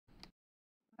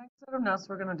Next set of notes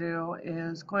we're going to do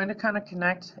is going to kind of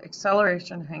connect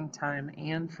acceleration, hang time,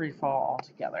 and free fall all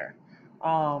together.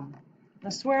 I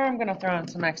swear I'm going to throw in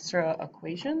some extra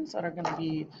equations that are going to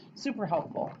be super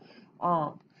helpful.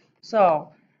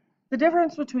 So the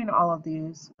difference between all of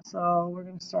these, so we're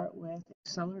going to start with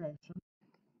acceleration.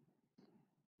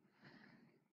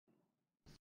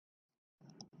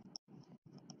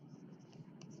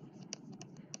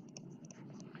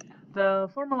 The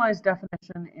formalized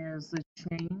definition is the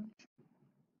change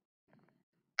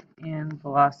in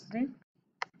velocity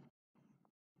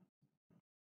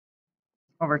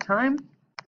over time.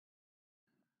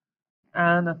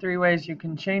 And the three ways you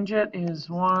can change it is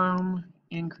 1,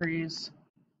 increase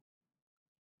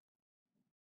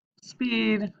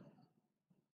speed,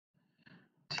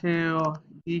 2,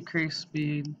 decrease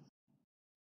speed,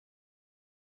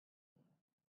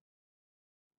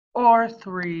 or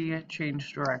 3,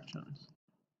 change directions.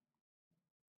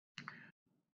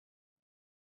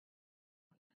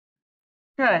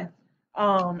 Okay,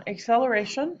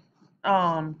 acceleration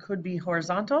could be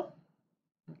horizontal,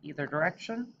 in either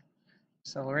direction,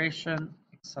 acceleration,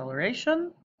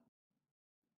 acceleration,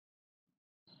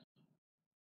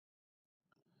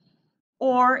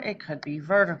 or it could be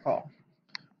vertical.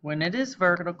 When it is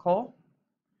vertical,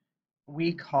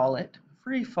 we call it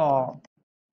free fall.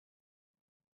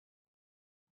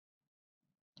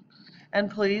 And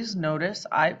please notice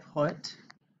I put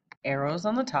arrows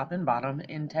on the top and bottom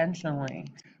intentionally.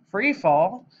 Free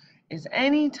fall is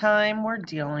any time we're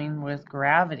dealing with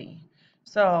gravity.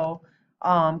 So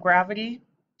gravity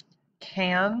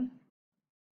can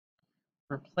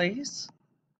replace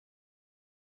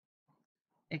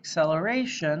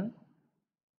acceleration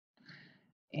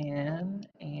in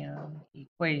an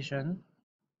equation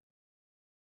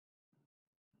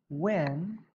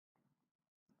when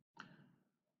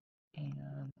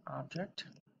an object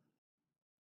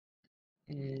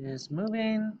is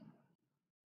moving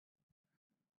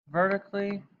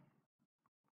vertically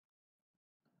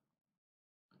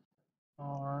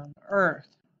on Earth.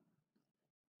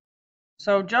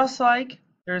 So just like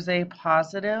there's a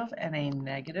positive and a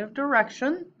negative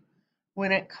direction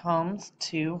when it comes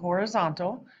to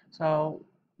horizontal, so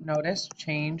notice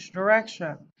change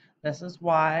direction. This is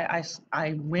why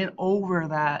I went over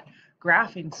that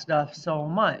graphing stuff so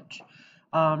much.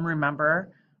 Remember,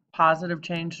 positive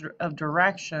change of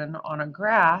direction on a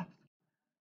graph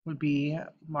would be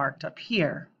marked up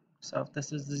here. So if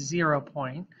this is the 0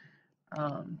 point,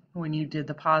 when you did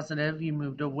the positive, you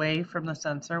moved away from the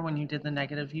sensor. When you did the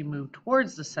negative, you moved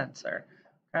towards the sensor.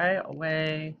 Okay,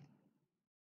 away,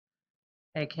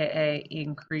 aka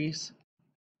increase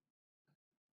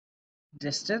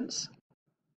distance.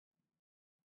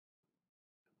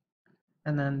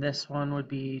 And then this one would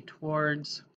be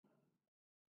towards,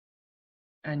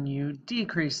 and you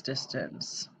decrease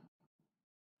distance.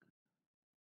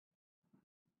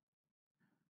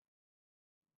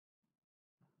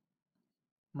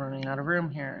 I'm running out of room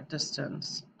here,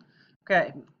 distance.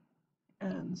 Okay,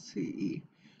 and CE.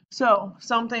 So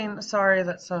something, sorry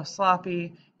that's so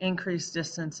sloppy, increase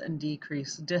distance and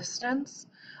decrease distance.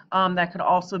 That could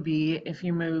also be if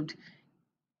you moved,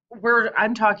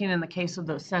 I'm talking in the case of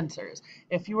those sensors.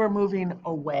 If you were moving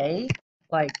away,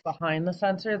 like behind the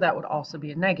sensor, that would also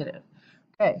be a negative.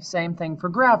 Okay, same thing for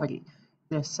gravity.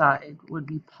 This side would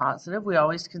be positive. We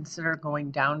always consider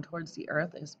going down towards the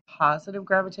Earth as positive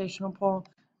gravitational pull,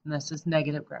 and this is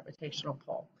negative gravitational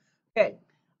pull. Okay,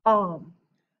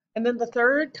 and then the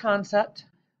third concept,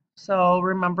 so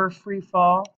remember free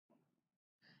fall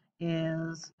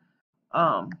is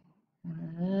when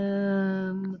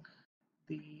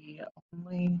the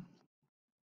only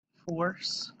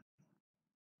force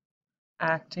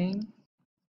acting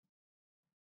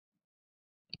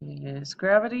is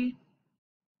gravity.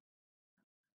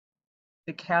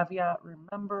 The caveat,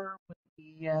 remember, would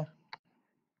be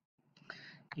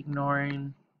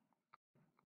ignoring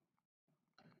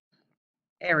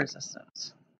air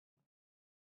resistance.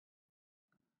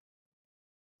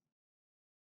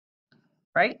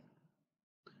 Right?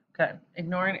 Okay,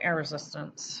 ignoring air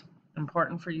resistance.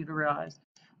 Important for you to realize.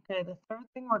 Okay, the third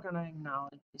thing we're going to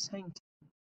acknowledge is hang time.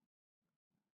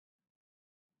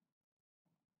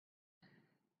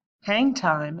 Hang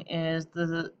time is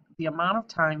the amount of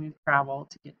time you travel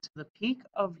to get to the peak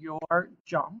of your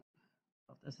jump.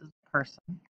 So this is a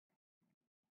person.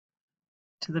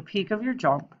 To the peak of your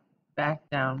jump, back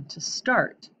down to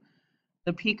start.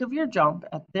 The peak of your jump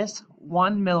at this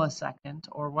 1 millisecond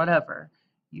or whatever,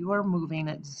 you are moving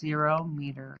at 0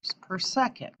 meters per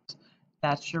second.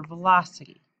 That's your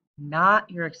velocity, not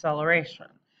your acceleration.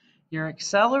 Your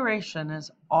acceleration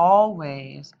is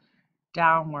always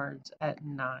downwards at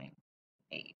 9.8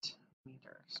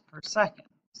 meters per second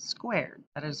squared.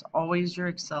 That is always your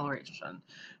acceleration.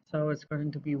 So it's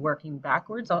going to be working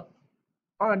backwards up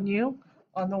on you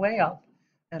on the way up,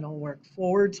 and it'll work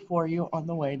forwards for you on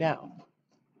the way down.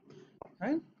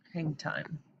 Okay, hang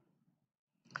time.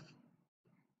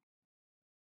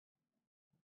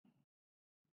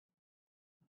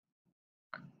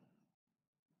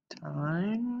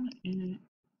 Time in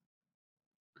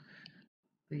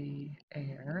the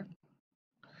air,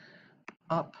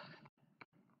 up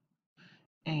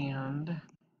and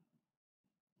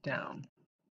down.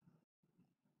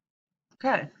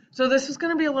 Okay, so this is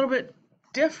going to be a little bit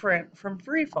different from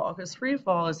free fall, because free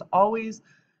fall is always,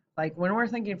 like when we're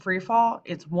thinking free fall,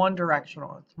 it's one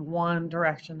directional. It's one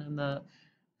direction in the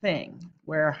thing.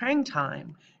 Where hang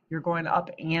time, you're going up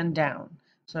and down.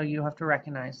 So you have to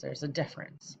recognize there's a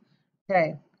difference.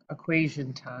 Okay,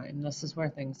 equation time. This is where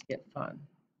things get fun.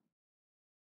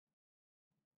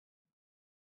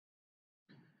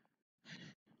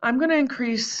 I'm going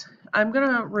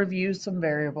to review some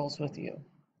variables with you.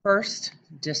 First,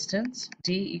 distance.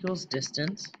 D equals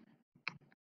distance.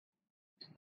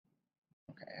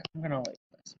 Okay, I'm going to label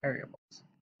this variables.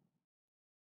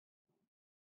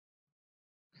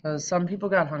 Because some people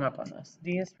got hung up on this.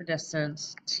 D is for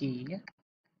distance, T,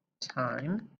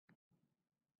 time.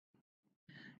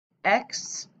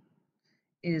 X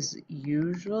is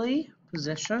usually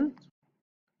position.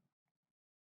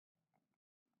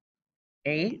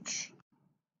 H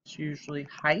is usually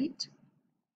height.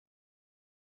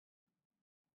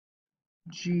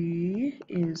 G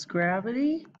is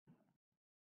gravity.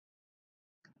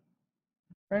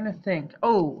 I'm trying to think.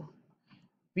 Oh,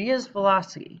 V is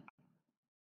velocity.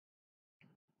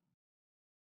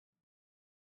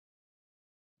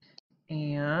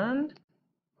 And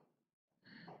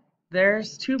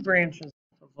there's two branches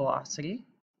of velocity.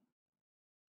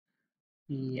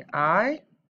 VI,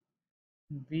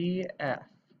 VF.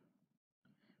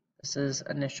 This is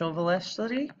initial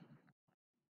velocity,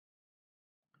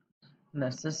 and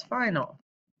this is final.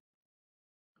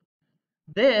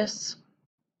 This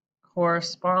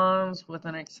corresponds with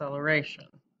an acceleration.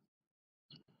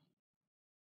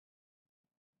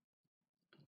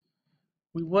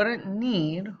 We wouldn't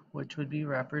need, which would be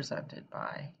represented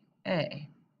by A.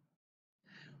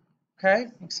 Okay,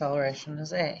 acceleration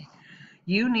is A.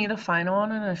 You need a final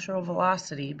and initial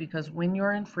velocity because when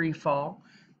you're in free fall,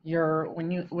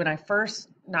 when I first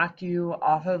knocked you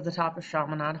off of the top of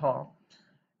Chaminade Hall,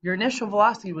 your initial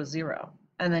velocity was 0,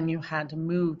 and then you had to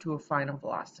move to a final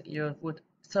velocity.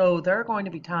 So there are going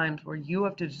to be times where you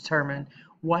have to determine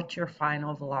what your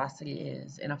final velocity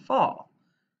is in a fall.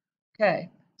 Okay,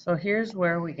 so here's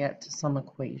where we get to some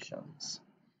equations.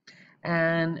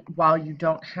 And while you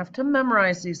don't have to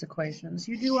memorize these equations,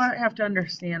 you do have to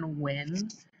understand when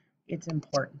it's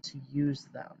important to use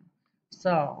them.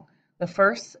 So the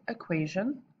first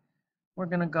equation we're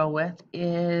going to go with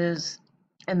is,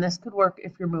 and this could work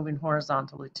if you're moving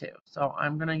horizontally too. So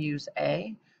I'm going to use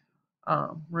A.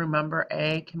 Remember,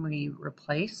 A can be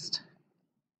replaced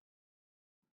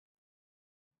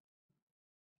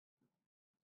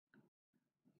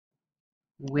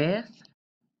with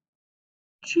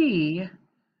G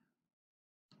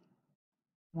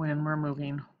when we're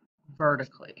moving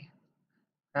vertically.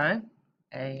 Okay,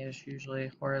 A is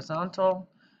usually horizontal,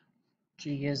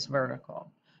 G is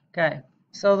vertical. Okay,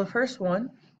 so the first one,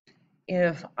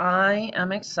 if I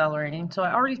am accelerating, so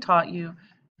I already taught you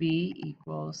V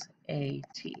equals AT.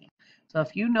 So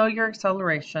if you know your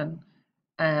acceleration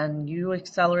and you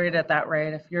accelerate at that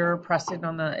rate, if you're pressing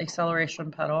on the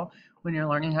acceleration pedal when you're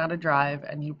learning how to drive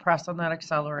and you press on that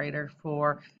accelerator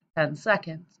for 10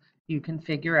 seconds, you can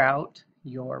figure out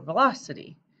your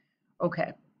velocity.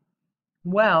 Okay,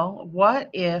 well,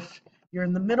 what if you're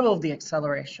in the middle of the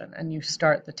acceleration and you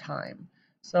start the time?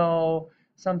 So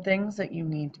some things that you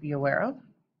need to be aware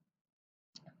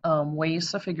of, ways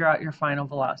to figure out your final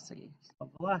velocity. So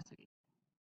velocity.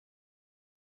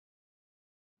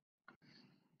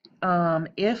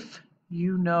 If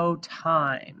you know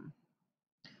time,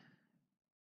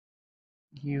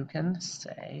 you can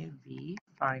say V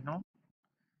final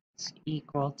is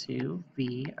equal to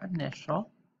V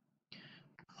initial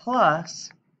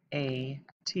plus AT.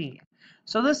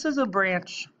 So this is a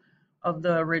branch of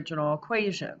the original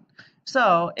equation.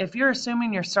 So if you're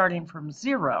assuming you're starting from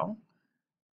 0,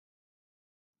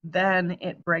 then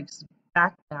it breaks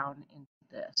back down into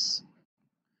this.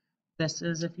 This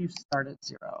is if you start at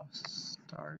 0.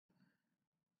 Start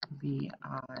VI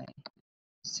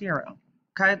 0.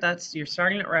 Okay, that's you're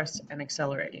starting at rest and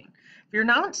accelerating. If you're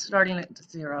not starting at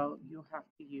 0, you have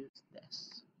to use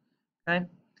this. Okay.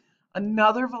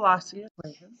 Another velocity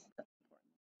equation that's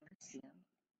important to understand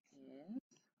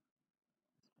is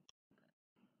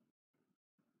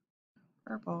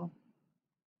purple.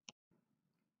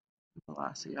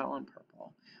 Velocity all in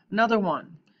purple. Another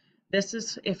one. This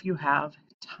is if you have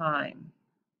time.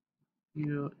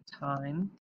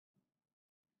 Time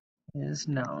is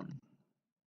known.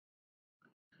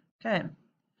 Okay.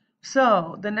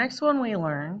 So the next one we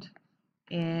learned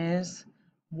is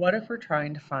what if we're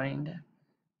trying to find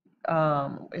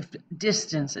if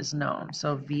distance is known.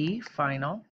 So V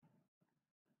final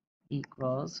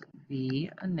equals V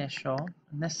initial,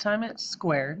 and this time it's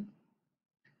squared,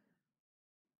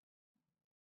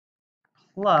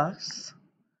 plus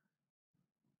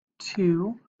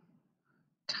 2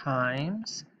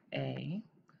 times A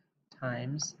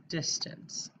times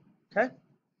distance. Okay?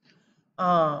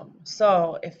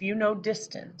 So if you know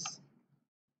distance,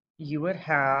 you would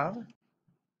have,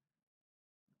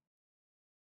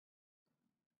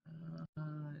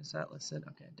 is that listed?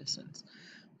 Okay, distance.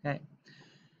 Okay.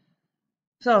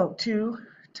 So 2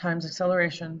 times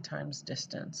acceleration times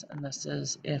distance, and this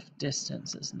is if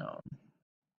distance is known.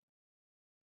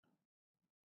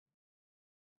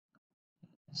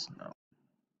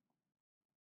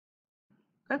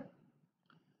 Okay.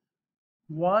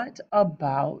 What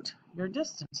about your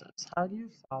distances? How do you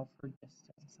solve for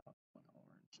distance?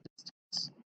 Orange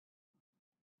distance.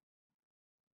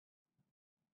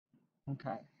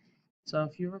 Okay. So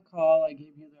if you recall, I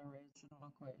gave you the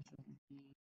original equation, B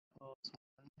equals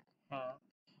 1/2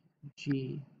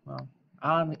 G. Well,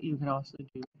 you can also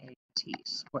do AT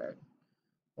squared,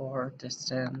 or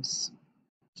distance,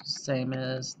 same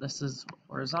as this is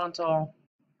horizontal.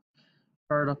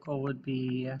 Vertical would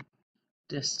be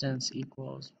distance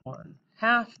equals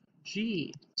 1/2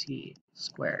 GT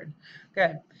squared.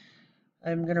 Okay,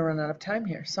 I'm going to run out of time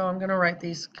here, so I'm going to write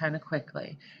these kind of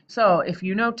quickly. So if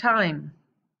you know time,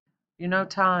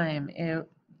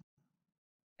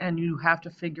 and you have to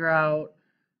figure out,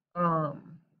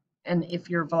 and if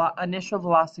your initial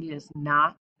velocity is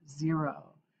not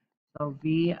 0, so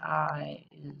VI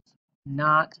is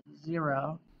not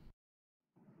 0.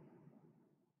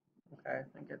 Okay, I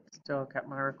think it still kept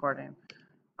my recording.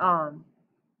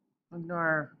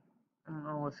 Ignore, I don't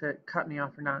know if it cut me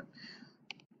off or not.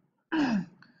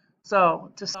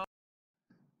 So to solve,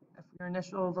 if your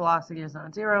initial velocity is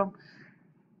not 0,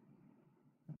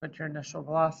 put your initial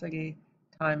velocity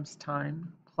times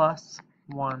time plus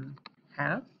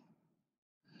 1/2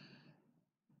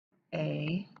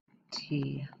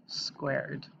 AT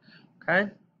squared.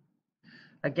 Okay.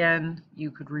 Again,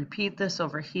 you could repeat this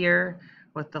over here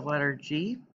with the letter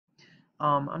G.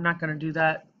 I'm not going to do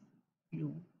that.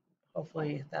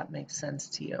 Hopefully that makes sense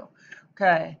to you.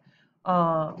 Okay.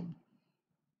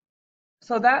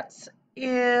 So that's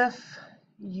if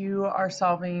you are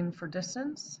solving for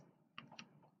distance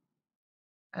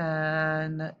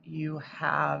and you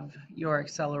have your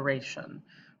acceleration.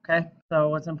 Okay, so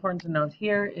what's important to note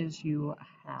here is you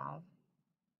have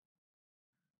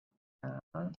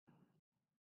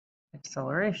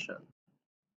acceleration.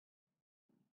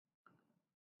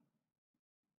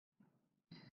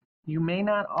 You may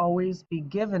not always be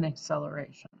given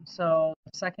acceleration. So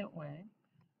the second way,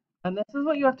 and this is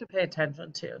what you have to pay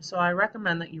attention to. So I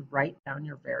recommend that you write down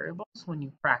your variables when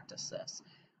you practice this.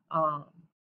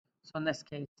 So in this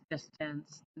case,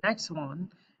 distance, next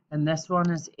one, and this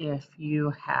one is if you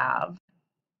have,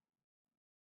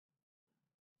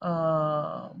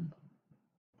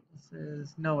 this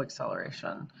is no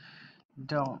acceleration,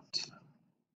 don't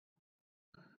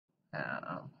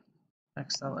have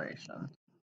acceleration.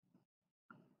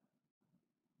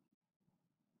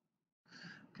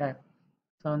 Okay,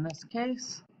 so in this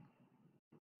case,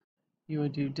 you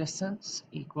would do distance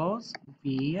equals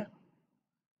V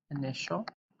initial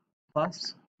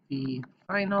plus V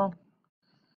final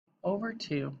over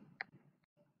 2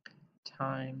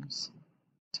 times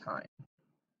time.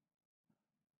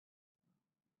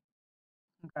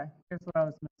 Okay, here's what I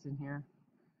was missing here.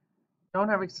 Don't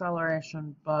have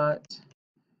acceleration, but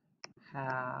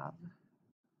have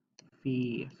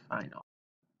V final.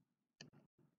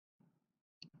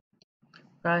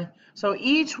 Okay, so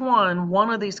each one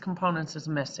of these components is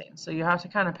missing. So you have to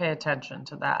kind of pay attention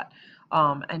to that.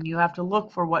 And you have to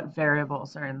look for what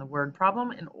variables are in the word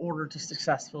problem in order to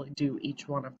successfully do each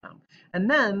one of them. And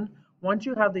then once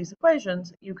you have these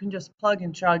equations, you can just plug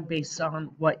and chug based on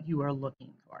what you are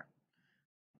looking for.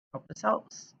 Hope this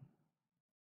helps.